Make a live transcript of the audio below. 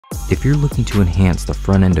If you're looking to enhance the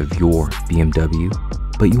front end of your BMW,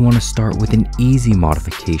 but you want to start with an easy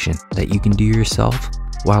modification that you can do yourself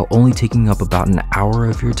while only taking up about an hour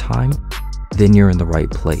of your time, then you're in the right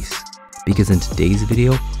place. Because in today's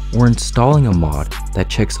video, we're installing a mod that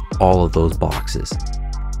checks all of those boxes.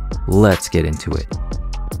 Let's get into it.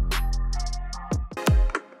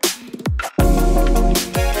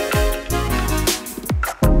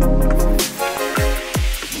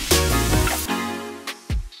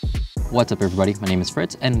 What's up everybody, my name is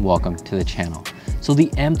Fritz and welcome to the channel. So the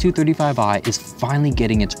M235i is finally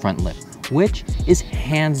getting its front lip, which is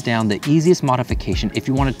hands down the easiest modification if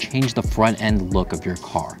you want to change the front end look of your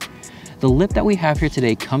car. The lip that we have here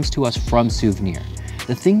today comes to us from Souvenir.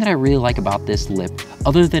 The thing that I really like about this lip,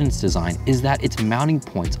 other than its design, is that its mounting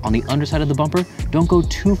points on the underside of the bumper don't go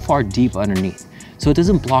too far deep underneath, so it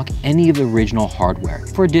doesn't block any of the original hardware.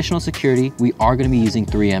 For additional security, we are going to be using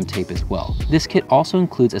 3M tape as well. This kit also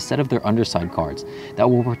includes a set of their underside guards that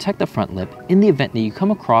will protect the front lip in the event that you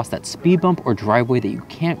come across that speed bump or driveway that you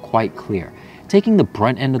can't quite clear, taking the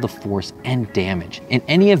brunt end of the force and damage. In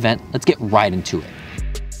any event, let's get right into it.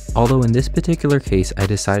 Although in this particular case I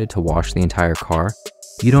decided to wash the entire car,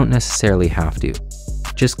 you don't necessarily have to.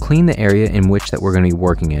 Just clean the area in which that we're going to be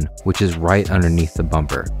working in, which is right underneath the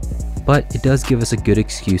bumper. But it does give us a good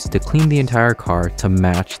excuse to clean the entire car to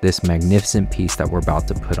match this magnificent piece that we're about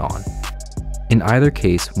to put on. In either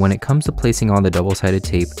case, when it comes to placing on the double-sided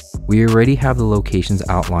tape, we already have the locations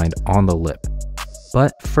outlined on the lip.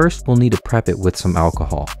 But first we'll need to prep it with some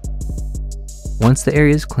alcohol. Once the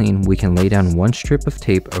area is clean, we can lay down one strip of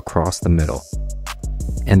tape across the middle,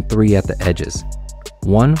 and 3 at the edges.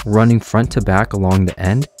 1 running front to back along the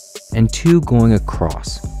end, and 2 going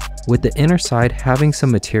across, with the inner side having some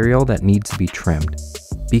material that needs to be trimmed.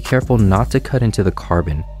 Be careful not to cut into the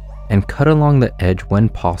carbon, and cut along the edge when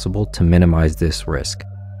possible to minimize this risk.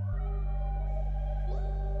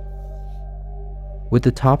 With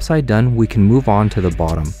the top side done, we can move on to the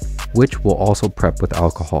bottom, which we'll also prep with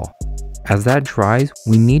alcohol. As that dries,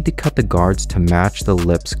 we need to cut the guards to match the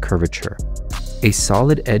lip's curvature. A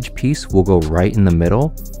solid edge piece will go right in the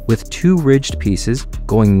middle, with 2 ridged pieces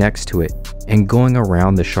going next to it and going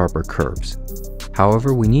around the sharper curves.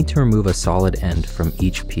 However, we need to remove a solid end from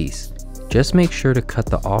each piece. Just make sure to cut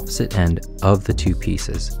the opposite end of the 2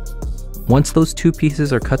 pieces. Once those 2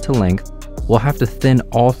 pieces are cut to length, we'll have to thin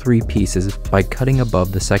all 3 pieces by cutting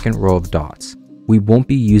above the second row of dots. We won't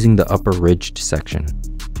be using the upper ridged section.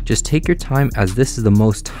 Just take your time, as this is the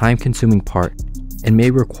most time-consuming part and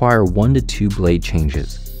may require 1 to 2 blade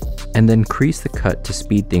changes, and then crease the cut to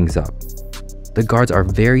speed things up. The guards are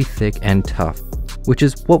very thick and tough, which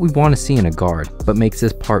is what we want to see in a guard, but makes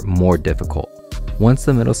this part more difficult. Once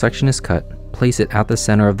the middle section is cut, place it at the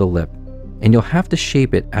center of the lip, and you'll have to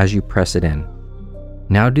shape it as you press it in.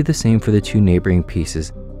 Now do the same for the 2 neighboring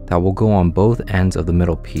pieces that will go on both ends of the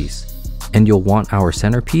middle piece, and you'll want our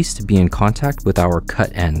centerpiece to be in contact with our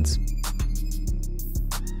cut ends.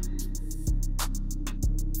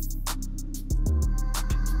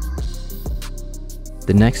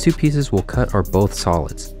 The next 2 pieces we'll cut are both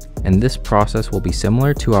solids, and this process will be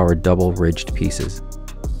similar to our double ridged pieces.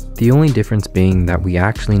 The only difference being that we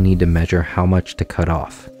actually need to measure how much to cut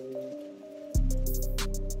off.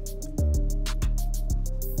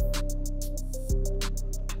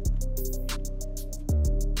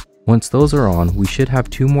 Once those are on, we should have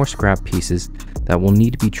 2 more scrap pieces that will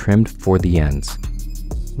need to be trimmed for the ends,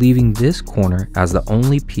 leaving this corner as the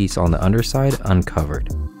only piece on the underside uncovered.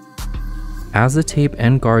 As the tape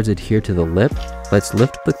and guards adhere to the lip, let's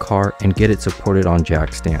lift the car and get it supported on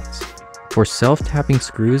jack stands. For self-tapping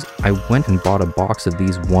screws, I went and bought a box of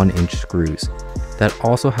these 1-inch screws that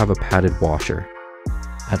also have a padded washer.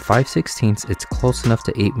 At 5/16, it's close enough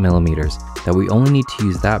to 8mm that we only need to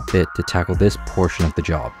use that bit to tackle this portion of the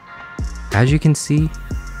job. As you can see,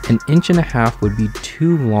 1.5 inches would be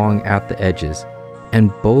too long at the edges,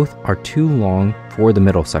 and both are too long for the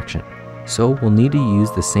middle section. So we'll need to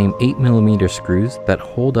use the same 8mm screws that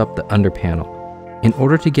hold up the under panel. In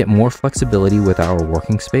order to get more flexibility with our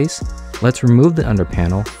working space, let's remove the under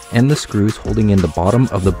panel and the screws holding in the bottom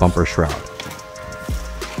of the bumper shroud.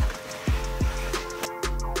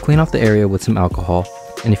 Clean off the area with some alcohol,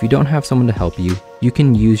 and if you don't have someone to help you, you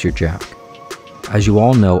can use your jack. As you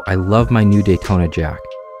all know, I love my new Daytona jack.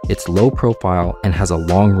 It's low profile and has a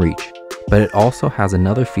long reach, but it also has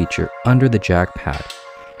another feature under the jack pad,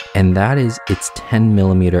 and that is its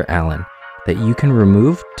 10mm Allen that you can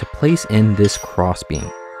remove to place in this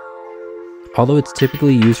crossbeam. Although it's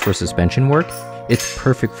typically used for suspension work, it's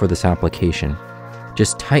perfect for this application.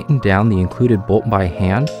 Just tighten down the included bolt by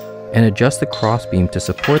hand and adjust the crossbeam to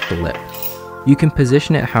support the lip. You can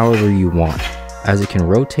position it however you want, as it can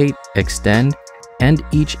rotate, extend, and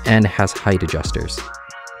each end has height adjusters.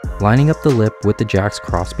 Lining up the lip with the jack's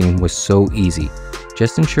crossbeam was so easy.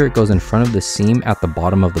 Just ensure it goes in front of the seam at the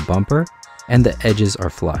bottom of the bumper and the edges are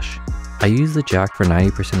flush. I used the jack for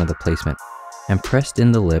 90% of the placement and pressed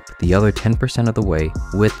in the lip the other 10% of the way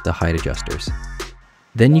with the height adjusters.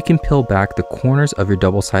 Then you can peel back the corners of your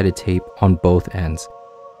double-sided tape on both ends.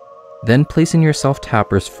 Then place in your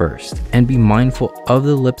self-tappers first and be mindful of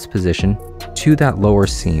the lip's position to that lower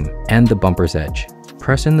seam and the bumper's edge.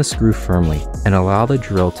 Press in the screw firmly and allow the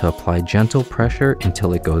drill to apply gentle pressure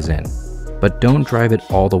until it goes in, but don't drive it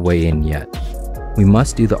all the way in yet. We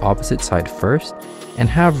must do the opposite side first and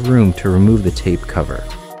have room to remove the tape cover.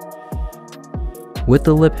 With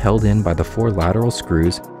the lip held in by the 4 lateral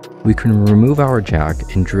screws, we can remove our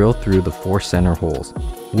jack and drill through the 4 center holes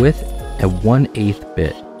with a 1/8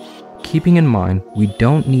 bit. Keeping in mind, we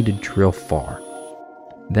don't need to drill far.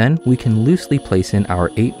 Then we can loosely place in our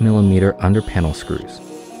 8mm under panel screws.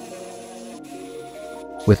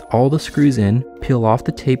 With all the screws in, peel off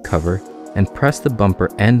the tape cover and press the bumper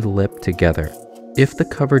and lip together. If the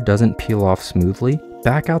cover doesn't peel off smoothly,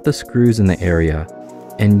 back out the screws in the area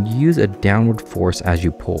and use a downward force as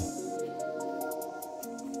you pull.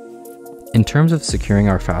 In terms of securing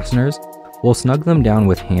our fasteners, we'll snug them down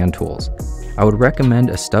with hand tools. I would recommend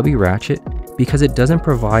a stubby ratchet because it doesn't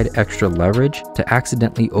provide extra leverage to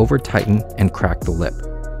accidentally over-tighten and crack the lip.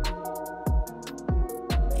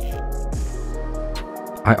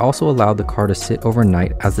 I also allowed the car to sit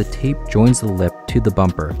overnight as the tape joins the lip to the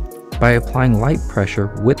bumper by applying light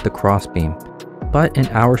pressure with the crossbeam, but an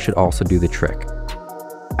hour should also do the trick.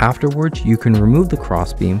 Afterwards, you can remove the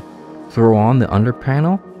crossbeam, throw on the under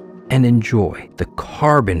panel, and enjoy the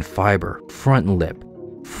carbon fiber front lip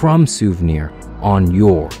from Souvenir on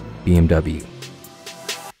your BMW.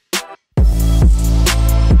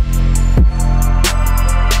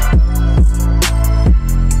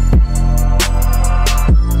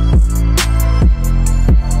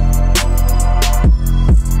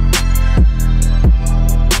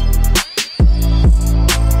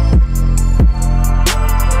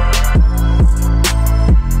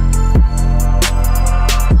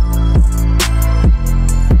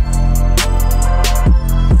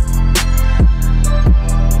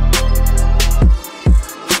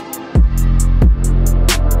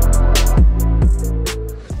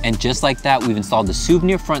 And just like that, we've installed the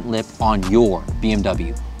Souvenir front lip on your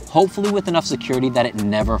BMW, hopefully with enough security that it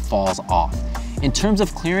never falls off. In terms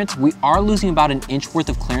of clearance, we are losing about 1 inch worth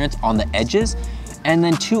of clearance on the edges and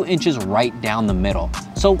then 2 inches right down the middle.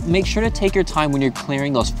 So make sure to take your time when you're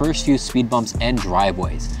clearing those first few speed bumps and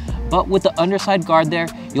driveways. But with the underside guard there,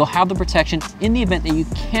 you'll have the protection in the event that you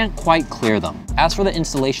can't quite clear them. As for the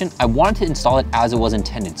installation, I wanted to install it as it was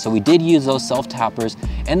intended, so we did use those self-tappers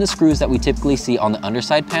and the screws that we typically see on the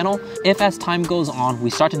underside panel. If as time goes on, we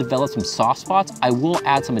start to develop some soft spots, I will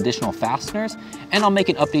add some additional fasteners, and I'll make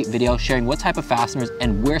an update video sharing what type of fasteners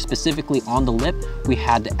and where specifically on the lip we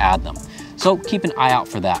had to add them. So keep an eye out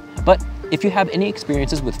for that. But if you have any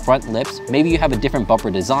experiences with front lips, maybe you have a different bumper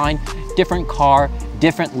design, different car,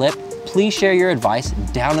 different lip, please share your advice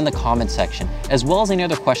down in the comment section, as well as any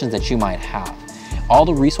other questions that you might have. All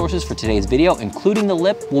the resources for today's video, including the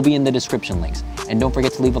lip, will be in the description links. And don't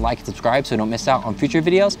forget to leave a like and subscribe so you don't miss out on future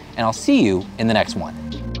videos, and I'll see you in the next one.